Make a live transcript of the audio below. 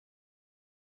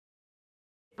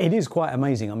It is quite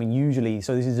amazing. I mean, usually,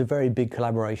 so this is a very big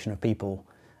collaboration of people,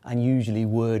 and usually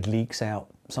word leaks out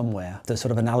somewhere. The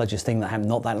sort of analogous thing that happened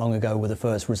not that long ago were the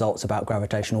first results about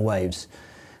gravitational waves.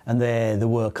 And there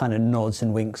were kind of nods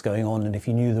and winks going on, and if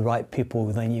you knew the right people,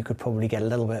 then you could probably get a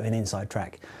little bit of an inside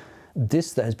track.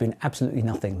 This, there has been absolutely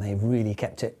nothing. They've really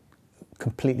kept it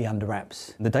completely under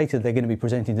wraps. The data they're going to be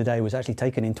presenting today was actually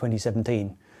taken in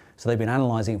 2017, so they've been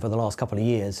analysing it for the last couple of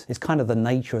years. It's kind of the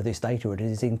nature of this data. It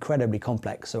is incredibly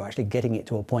complex, so actually getting it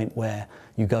to a point where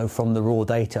you go from the raw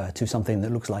data to something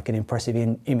that looks like an impressive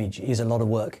image is a lot of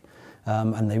work.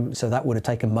 So that would have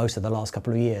taken most of the last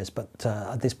couple of years, but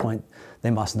at this point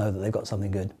they must know that they've got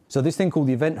something good. So this thing called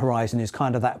the event horizon is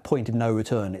kind of that point of no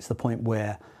return. It's the point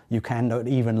where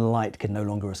even light can no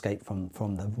longer escape from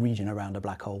the region around a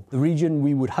black hole. The region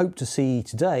we would hope to see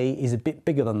today is a bit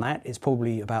bigger than that. It's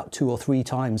probably about 2 or 3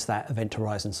 times that event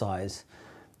horizon size.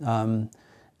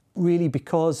 Really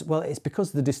because, well, it's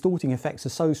because the distorting effects are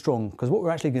so strong, because what we're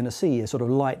actually going to see is sort of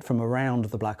light from around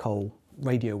the black hole,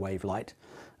 radio wave light.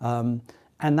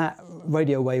 And that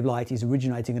radio wave light is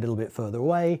originating a little bit further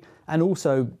away, and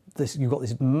also you've got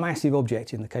this massive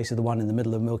object. In the case of the one in the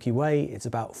middle of the Milky Way, it's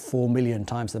about 4 million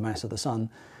times the mass of the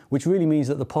Sun, which really means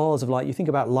that the paths of light, you think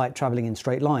about light travelling in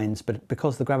straight lines, but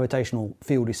because the gravitational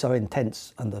field is so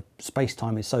intense and the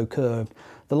space-time is so curved,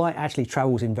 the light actually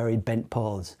travels in very bent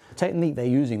paths. The technique they're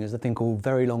using is a thing called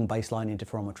very long baseline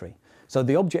interferometry. So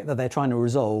the object that they're trying to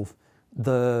resolve,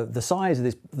 the size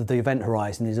of the event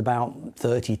horizon is about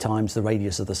 30 times the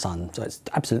radius of the Sun, so it's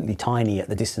absolutely tiny at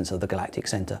the distance of the galactic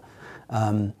centre.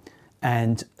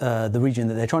 The region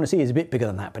that they're trying to see is a bit bigger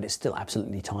than that, but it's still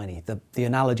absolutely tiny. The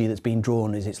analogy that's been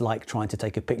drawn is it's like trying to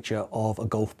take a picture of a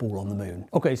golf ball on the moon.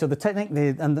 Okay, so the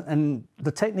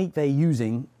technique they're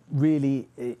using really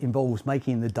involves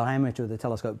making the diameter of the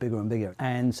telescope bigger and bigger.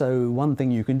 And so one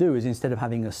thing you can do is, instead of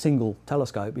having a single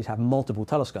telescope, is have multiple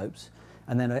telescopes.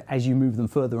 And then as you move them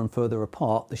further and further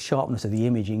apart, the sharpness of the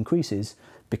image increases,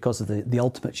 because of the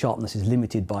ultimate sharpness is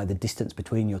limited by the distance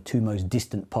between your 2 most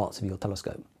distant parts of your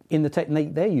telescope. In the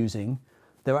technique they're using,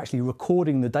 they're actually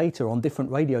recording the data on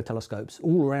different radio telescopes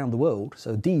all around the world.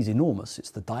 So D is enormous.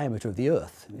 It's the diameter of the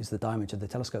Earth, is the diameter of the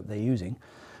telescope they're using.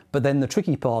 But then the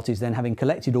tricky part is, then having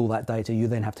collected all that data, you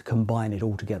then have to combine it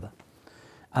all together.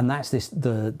 And that's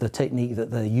the technique that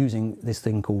they're using. This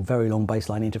thing called very long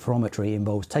baseline interferometry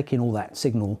involves taking all that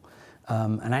signal,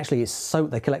 and actually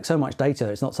they collect so much data,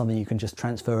 it's not something you can just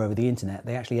transfer over the internet.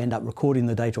 They actually end up recording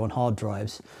the data on hard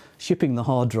drives, shipping the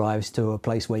hard drives to a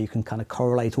place where you can kind of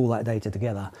correlate all that data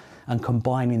together, and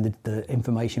combining the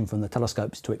information from the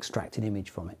telescopes to extract an image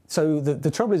from it. So the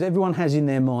trouble is, everyone has in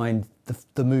their mind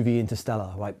the movie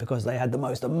Interstellar, right? Because they had the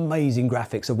most amazing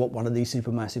graphics of what one of these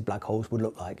supermassive black holes would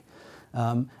look like.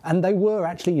 And they were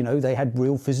actually, they had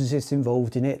real physicists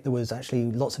involved in it. There was actually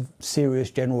lots of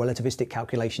serious general relativistic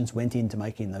calculations went into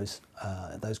making those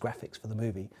graphics for the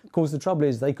movie. Of course, the trouble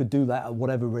is they could do that at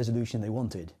whatever resolution they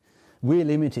wanted. We're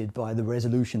limited by the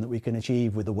resolution that we can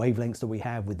achieve with the wavelengths that we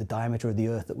have, with the diameter of the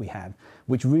Earth that we have,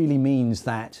 which really means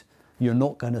that you're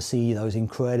not going to see those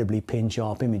incredibly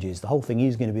pin-sharp images. The whole thing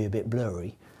is going to be a bit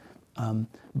blurry.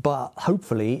 But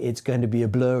hopefully it's going to be a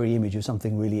blurry image of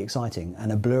something really exciting,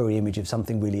 and a blurry image of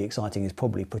something really exciting is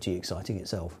probably pretty exciting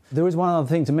itself. There is one other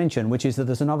thing to mention, which is that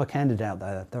there's another candidate out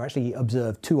there. They actually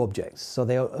observed 2 objects. So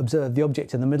they observed the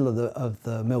object in the middle of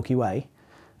the Milky Way,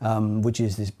 which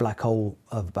is this black hole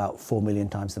of about 4 million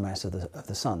times the mass of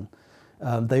the Sun.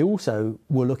 They also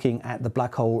were looking at the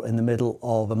black hole in the middle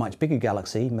of a much bigger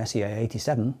galaxy, Messier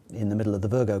 87, in the middle of the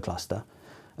Virgo cluster,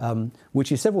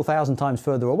 which is several thousand times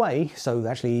further away. So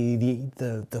actually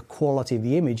the quality of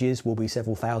the images will be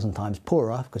several thousand times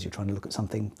poorer, because you're trying to look at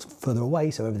something further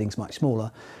away, so everything's much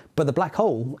smaller. But the black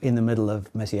hole in the middle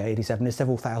of Messier 87 is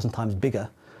several thousand times bigger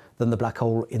than the black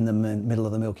hole in the middle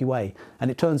of the Milky Way. And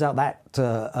it turns out that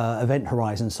event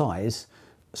horizon size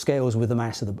scales with the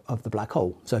mass of the black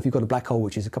hole. So if you've got a black hole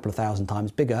which is a couple of thousand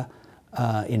times bigger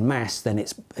in mass, then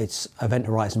its event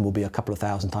horizon will be a couple of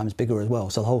thousand times bigger as well.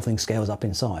 So the whole thing scales up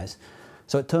in size.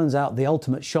 So it turns out the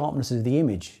ultimate sharpness of the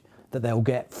image that they'll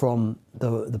get from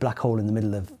the black hole in the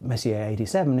middle of Messier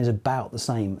 87 is about the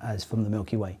same as from the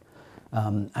Milky Way.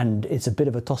 And it's a bit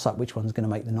of a toss-up which one's going to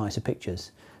make the nicer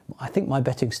pictures. I think my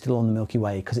betting's still on the Milky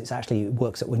Way, because it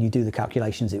works out, when you do the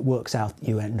calculations, it works out,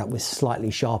 you end up with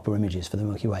slightly sharper images for the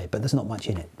Milky Way, but there's not much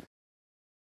in it.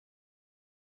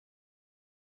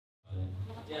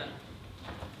 Yeah.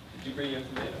 Did you bring your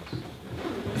tomatoes?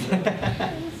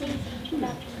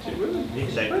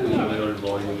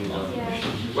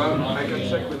 Well, I can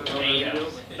check with another video.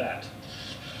 That.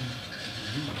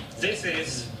 This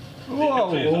is the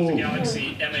nucleus of the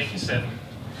galaxy M87.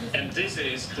 And this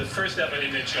is the first ever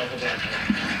image of a black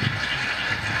hole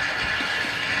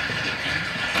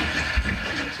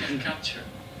that you can capture.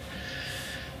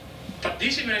 But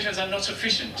these images are not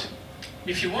sufficient.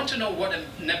 If you want to know what a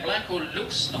black hole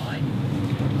looks like.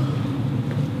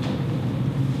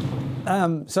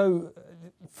 So,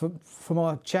 from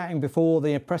our chatting before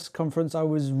the press conference, I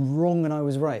was wrong and I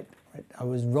was right. I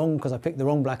was wrong because I picked the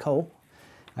wrong black hole.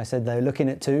 I said they're looking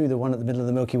at two, the one at the middle of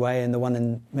the Milky Way and the one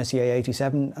in Messier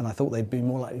 87, and I thought they'd be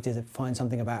more likely to find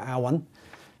something about our one.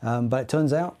 But it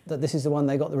turns out that this is the one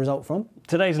they got the result from.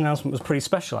 Today's announcement was pretty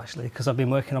special, actually, because I've been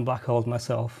working on black holes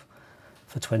myself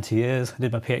for 20 years. I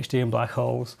did my PhD in black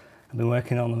holes. I've been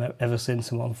working on them ever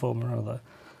since in one form or another.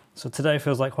 So today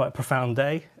feels like quite a profound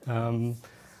day. And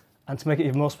to make it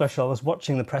even more special, I was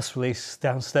watching the press release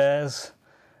downstairs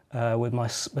with my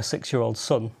 6-year-old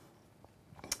son.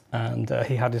 And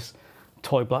he had his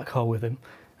toy black hole with him,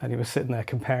 and he was sitting there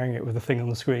comparing it with the thing on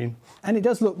the screen. And it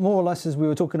does look more or less as we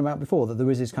were talking about before, that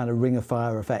there is this kind of ring of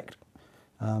fire effect,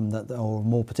 or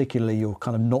more particularly, you're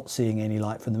kind of not seeing any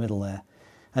light from the middle there.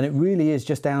 And it really is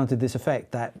just down to this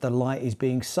effect that the light is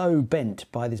being so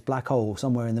bent by this black hole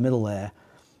somewhere in the middle there,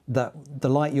 that the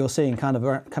light you're seeing kind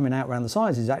of coming out around the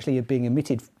sides is actually being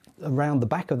emitted around the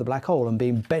back of the black hole and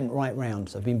being bent right round.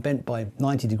 So being bent by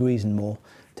 90 degrees and more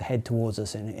to head towards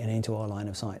us and into our line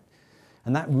of sight.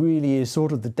 And that really is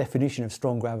sort of the definition of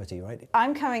strong gravity, right?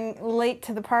 I'm coming late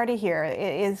to the party here. It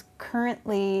is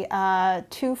currently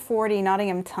 2:40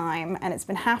 Nottingham time, and it's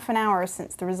been half an hour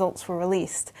since the results were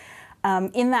released.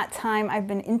 In that time, I've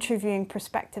been interviewing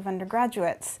prospective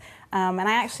undergraduates, and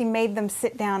I actually made them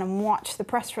sit down and watch the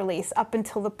press release up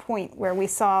until the point where we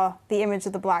saw the image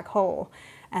of the black hole.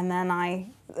 And then I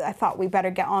thought we better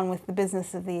get on with the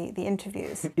business of the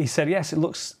interviews. He said, yes, it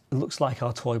looks like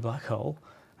our toy black hole,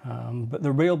 but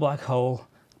the real black hole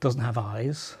doesn't have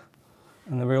eyes,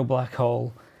 and the real black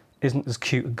hole isn't as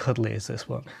cute and cuddly as this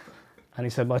one. And he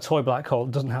said, my toy black hole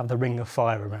doesn't have the ring of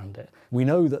fire around it. We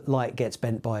know that light gets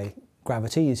bent by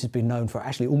gravity. This has been known for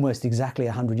actually almost exactly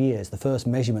 100 years. The first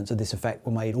measurements of this effect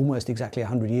were made almost exactly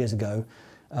 100 years ago,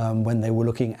 when they were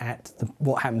looking at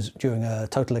what happens during a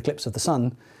total eclipse of the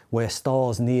sun, where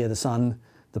stars near the sun,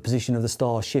 the position of the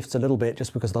star shifts a little bit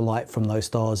just because the light from those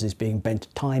stars is being bent a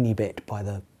tiny bit by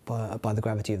the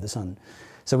gravity of the sun.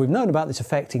 So we've known about this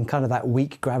effect in kind of that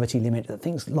weak gravity limit,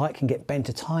 that light can get bent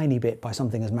a tiny bit by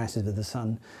something as massive as the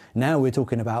sun. Now we're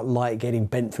talking about light getting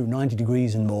bent through 90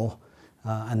 degrees and more,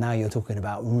 and now you're talking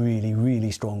about really,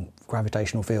 really strong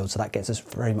gravitational fields. So that gets us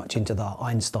very much into the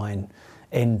Einstein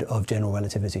end of general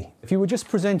relativity. If you were just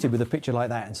presented with a picture like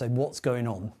that and say, what's going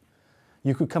on?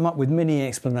 You could come up with many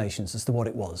explanations as to what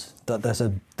it was. That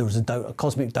there was a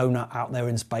cosmic donut out there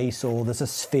in space, or there's a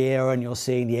sphere and you're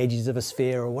seeing the edges of a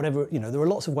sphere, or whatever. You know, there are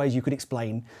lots of ways you could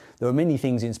explain. There are many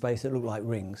things in space that look like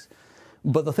rings.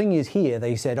 But the thing is here,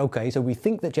 they said, okay, so we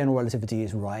think that general relativity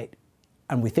is right,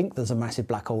 and we think there's a massive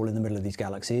black hole in the middle of this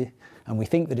galaxy, and we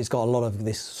think that it's got a lot of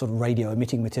this sort of radio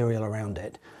emitting material around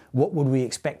it. What would we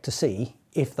expect to see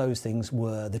if those things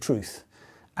were the truth?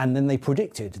 And then they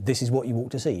predicted, this is what you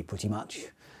ought to see, pretty much.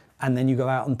 And then you go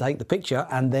out and take the picture,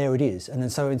 and there it is. And then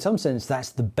so in some sense, that's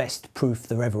the best proof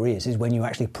there ever is when you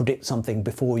actually predict something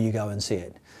before you go and see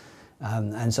it.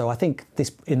 And so I think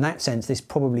this, in that sense, this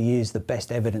probably is the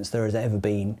best evidence there has ever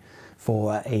been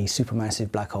for a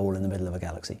supermassive black hole in the middle of a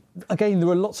galaxy. Again, there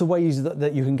are lots of ways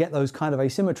that you can get those kind of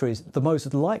asymmetries. The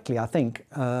most likely, I think,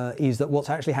 is that what's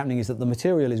actually happening is that the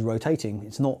material is rotating.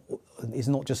 It's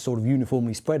not just sort of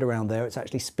uniformly spread around there, it's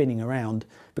actually spinning around,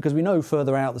 because we know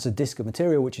further out there's a disk of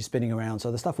material which is spinning around,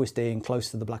 so the stuff we're seeing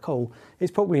close to the black hole is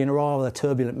probably in a rather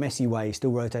turbulent, messy way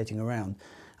still rotating around.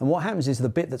 And what happens is the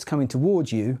bit that's coming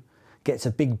towards you gets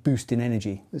a big boost in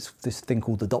energy, this thing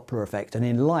called the Doppler effect. And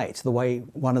in light,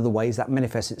 one of the ways that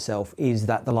manifests itself is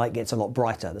that the light gets a lot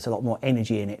brighter, there's a lot more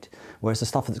energy in it, whereas the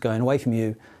stuff that's going away from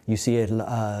you, you see it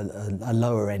a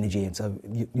lower energy, and so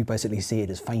you basically see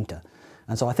it as fainter.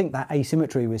 And so I think that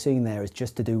asymmetry we're seeing there is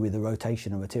just to do with the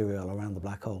rotation of material around the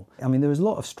black hole. I mean, there's a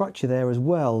lot of structure there as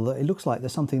well. It looks like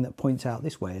there's something that points out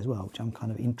this way as well, which I'm kind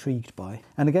of intrigued by.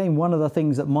 And again, one of the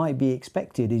things that might be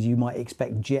expected is you might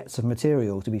expect jets of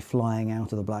material to be flying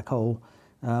out of the black hole,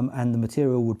 and the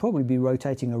material would probably be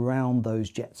rotating around those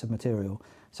jets of material.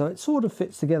 So it sort of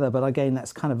fits together, but again,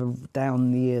 that's kind of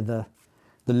down near the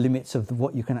limits of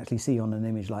what you can actually see on an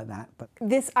image like that. But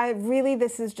this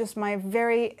is just my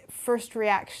very first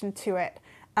reaction to it.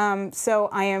 So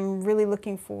I am really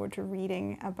looking forward to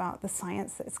reading about the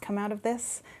science that's come out of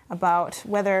this, about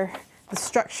whether the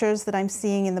structures that I'm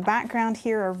seeing in the background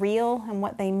here are real and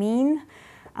what they mean.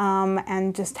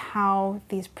 and just how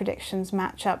these predictions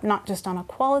match up, not just on a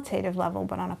qualitative level,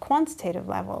 but on a quantitative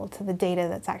level to the data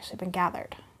that's actually been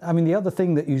gathered. I mean, the other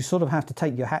thing that you sort of have to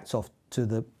take your hats off to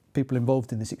the people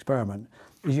involved in this experiment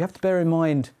is you have to bear in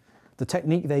mind the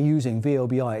technique they're using,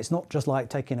 VLBI. It's not just like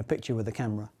taking a picture with a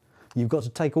camera. You've got to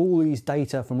take all these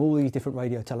data from all these different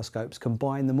radio telescopes,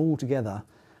 combine them all together,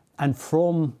 and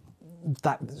from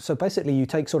that, so basically you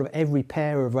take sort of every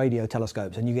pair of radio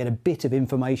telescopes and you get a bit of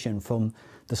information from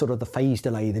the sort of the phase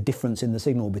delay, the difference in the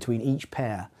signal between each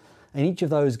pair. And each of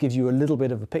those gives you a little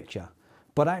bit of a picture,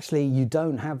 but actually you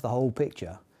don't have the whole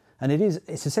picture. And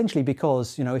it's essentially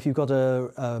because, you know, if you've got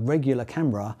a regular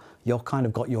camera, you've kind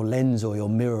of got your lens or your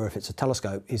mirror, if it's a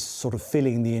telescope, is sort of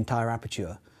filling the entire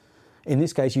aperture. In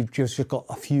this case, you've just got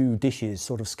a few dishes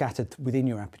sort of scattered within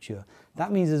your aperture.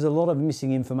 That means there's a lot of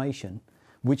missing information,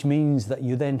 which means that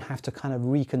you then have to kind of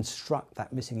reconstruct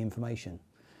that missing information.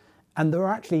 And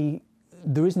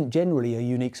there isn't generally a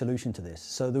unique solution to this.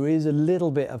 So there is a little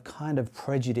bit of kind of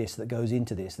prejudice that goes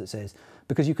into this that says,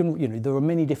 because you can, you know, there are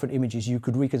many different images you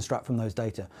could reconstruct from those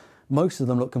data. Most of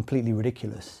them look completely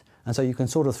ridiculous. And so you can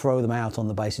sort of throw them out on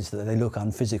the basis that they look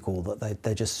unphysical, that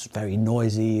they're just very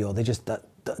noisy, or they just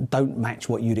don't match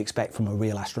what you'd expect from a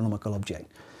real astronomical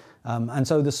object. And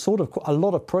so there's sort of a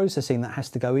lot of processing that has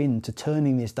to go into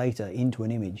turning this data into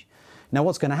an image. Now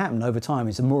what's going to happen over time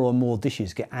is more and more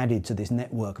dishes get added to this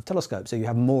network of telescopes. So you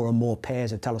have more and more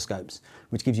pairs of telescopes,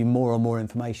 which gives you more and more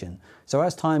information. So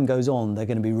as time goes on, they're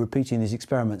going to be repeating these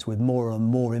experiments with more and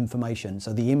more information.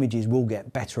 So the images will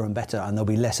get better and better, and there'll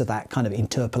be less of that kind of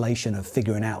interpolation of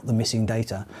figuring out the missing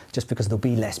data, just because there'll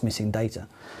be less missing data.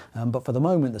 But for the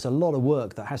moment, there's a lot of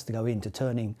work that has to go into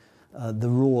turning the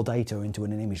raw data into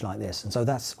an image like this. And so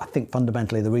that's, I think,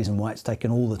 fundamentally the reason why it's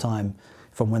taken all the time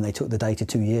from when they took the data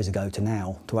 2 years ago to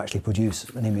now to actually produce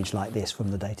an image like this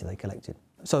from the data they collected.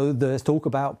 So there's talk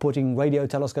about putting radio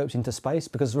telescopes into space,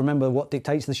 because remember, what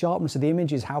dictates the sharpness of the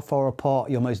image is how far apart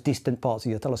your most distant parts of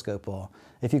your telescope are.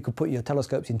 If you could put your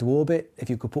telescopes into orbit, if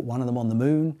you could put one of them on the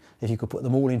moon, if you could put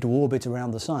them all into orbit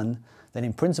around the sun, then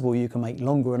in principle you can make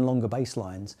longer and longer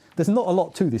baselines. There's not a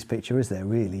lot to this picture, is there,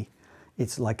 really?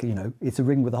 It's like, you know, it's a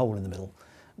ring with a hole in the middle.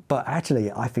 But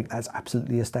actually, I think that's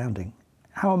absolutely astounding.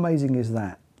 How amazing is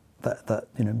that? That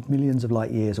you know, millions of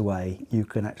light years away, you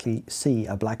can actually see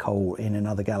a black hole in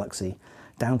another galaxy,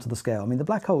 down to the scale. I mean, the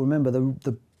black hole, remember,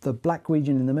 the black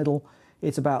region in the middle,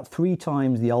 it's about 3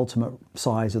 times the ultimate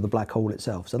size of the black hole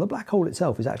itself. So the black hole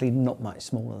itself is actually not much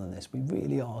smaller than this. We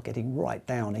really are getting right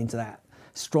down into that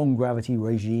strong gravity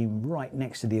regime right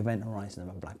next to the event horizon of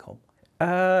a black hole.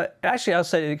 Actually, I'd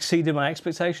say it exceeded my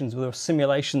expectations. There were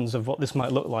simulations of what this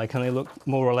might look like, and they look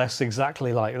more or less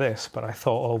exactly like this. But I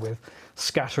thought, oh, with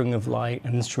scattering of light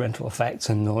and instrumental effects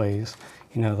and noise,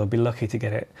 you know, they'll be lucky to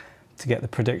get the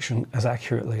prediction as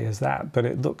accurately as that. But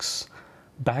it looks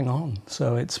bang on,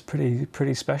 so it's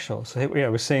pretty special. So yeah,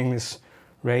 we're seeing this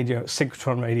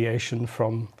synchrotron radiation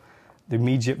from the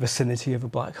immediate vicinity of a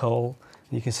black hole.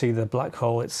 And you can see the black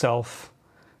hole itself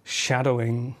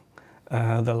shadowing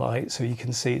the light, so you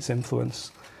can see its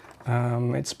influence.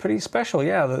 It's pretty special,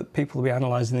 yeah, that people will be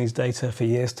analysing these data for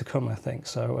years to come, I think.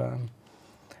 So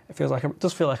it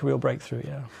does feel like a real breakthrough,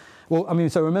 yeah. Well, I mean,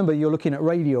 so remember, you're looking at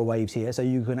radio waves here, so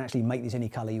you can actually make this any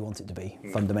colour you want it to be,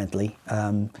 fundamentally.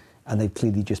 And they've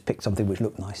clearly just picked something which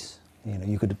looked nice. You know,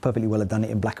 you could perfectly well have done it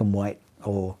in black and white,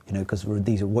 or, you know, because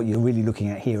these are what you're really looking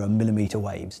at here are millimetre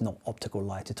waves, not optical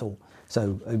light at all.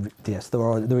 So yes,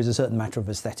 there is a certain matter of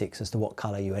aesthetics as to what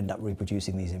colour you end up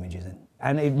reproducing these images in,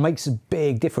 and it makes a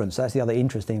big difference. That's the other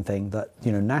interesting thing, that,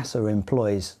 you know, NASA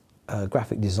employs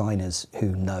graphic designers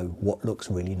who know what looks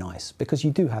really nice, because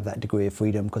you do have that degree of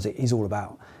freedom, because it is all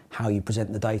about how you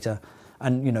present the data.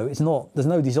 And, you know, there's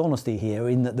no dishonesty here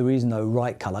in that there is no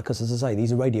right colour, because, as I say,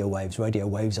 these are radio waves. Radio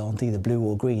waves aren't either blue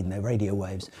or green, they're radio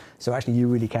waves. So actually you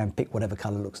really can pick whatever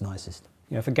colour looks nicest.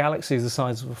 You know, for galaxies the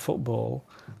size of a football,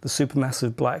 the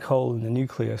supermassive black hole in the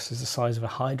nucleus is the size of a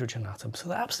hydrogen atom, so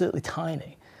they're absolutely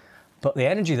tiny. But the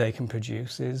energy they can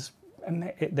produce is,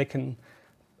 they can,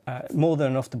 more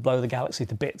than enough to blow the galaxy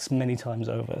to bits many times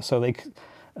over. So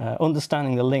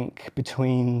understanding the link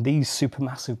between these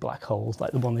supermassive black holes,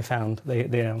 like the one they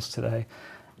announced today,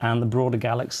 and the broader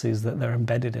galaxies that they're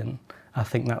embedded in, I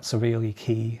think that's a really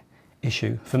key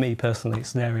issue. For me personally,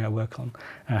 it's an area I work on.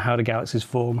 How do galaxies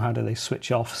form? How do they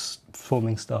switch off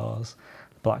forming stars?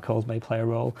 Black holes may play a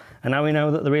role. And now we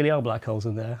know that there really are black holes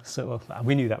in there. So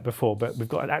we knew that before, but we've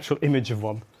got an actual image of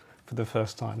one for the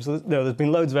first time. So there's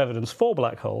been loads of evidence for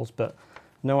black holes, but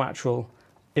no actual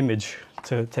image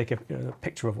to take a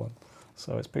picture of one.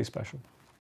 So it's pretty special.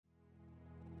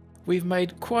 We've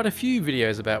made quite a few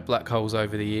videos about black holes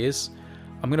over the years.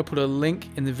 I'm going to put a link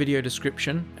in the video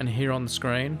description and here on the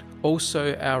screen.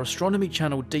 Also, our astronomy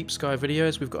channel, Deep Sky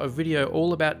Videos, we've got a video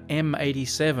all about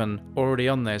M87 already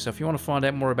on there. So if you want to find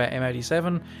out more about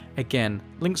M87, again,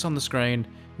 links on the screen,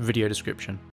 video description.